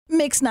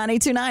Mix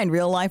 92.9,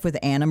 Real Life with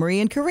Anna Marie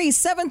and Carice,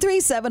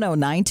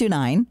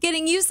 7370929.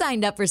 Getting you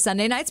signed up for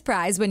Sunday Night's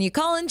Prize when you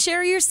call and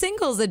share your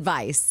singles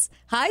advice.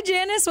 Hi,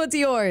 Janice. What's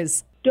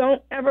yours?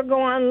 Don't ever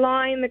go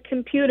online, the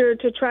computer,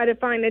 to try to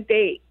find a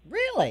date.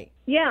 Really?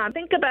 Yeah,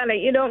 think about it.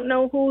 You don't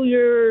know who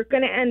you're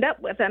going to end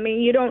up with. I mean,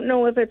 you don't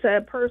know if it's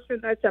a person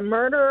that's a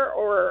murderer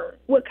or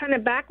what kind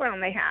of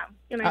background they have.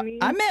 You know what I mean?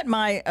 I met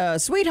my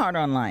sweetheart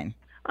online.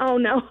 Oh,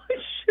 no.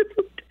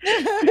 Shoot.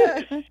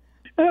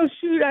 Oh,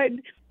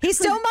 shoot. He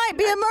still might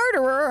be a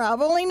murderer.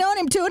 I've only known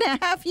him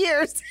 2.5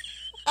 years.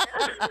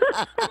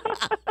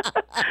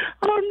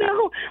 Oh,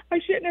 no. I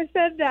shouldn't have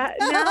said that.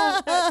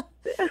 No.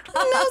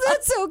 No,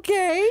 that's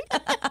okay.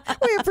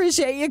 We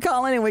appreciate you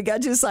calling, and we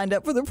got you signed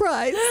up for the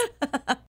prize.